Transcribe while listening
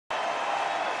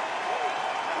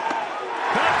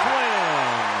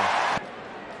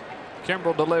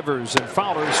Kimbrel delivers, and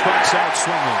Fowler strikes out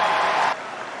swinging.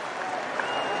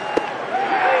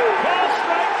 Ball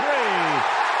strike three.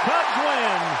 Cubs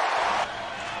win.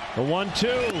 The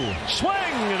 1-2.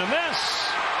 Swing and a miss.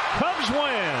 Cubs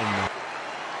win.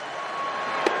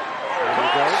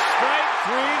 Ball strike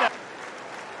three.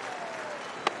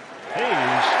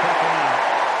 He's striking out.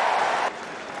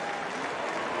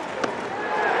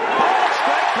 Ball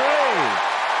strike three.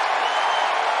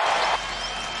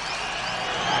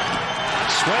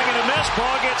 Swing and a miss.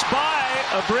 Ball gets by.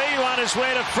 Abreu on his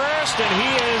way to first, and he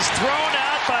is thrown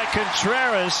out by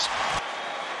Contreras.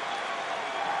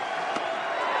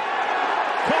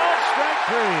 Called strike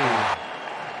three.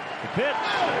 The pitch.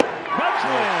 Cubs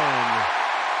win.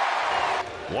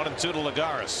 1-2 to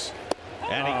Lagares.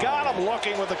 And he got him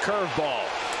looking with a curveball.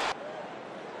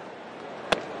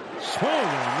 Swing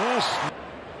and miss.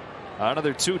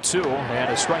 Another 2-2 and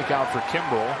a strikeout for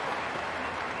Kimbrel.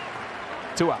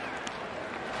 2 out.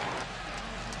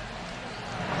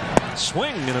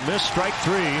 Swing and a miss. Strike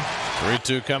three.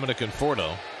 3-2 coming to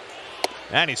Conforto.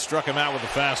 And he struck him out with a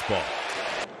fastball.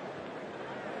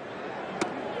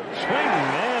 Swing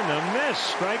and a miss.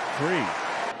 Strike three.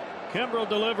 Kimbrel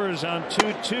delivers on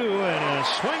 2-2 and a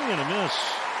swing and a miss.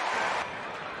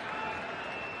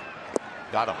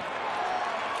 Got him.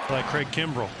 By Craig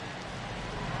Kimbrel.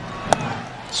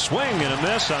 Swing and a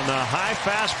miss on the high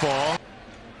fastball.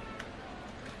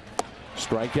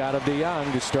 Strikeout of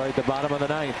DeYoung to start the bottom of the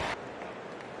ninth.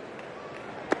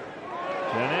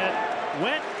 And it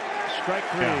went. Strike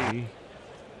three.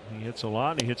 He hits a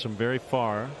lot and he hits them very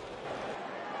far.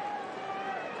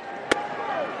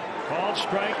 Called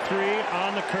strike three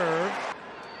on the curve.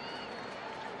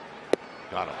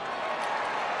 Got him.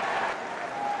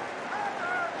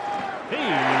 He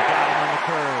got him on the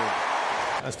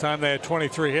curve. Last time they had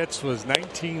 23 hits was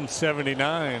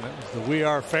 1979. That was the We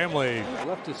Are family.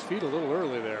 Left his feet a little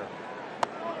early there.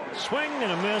 Swing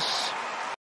and a miss.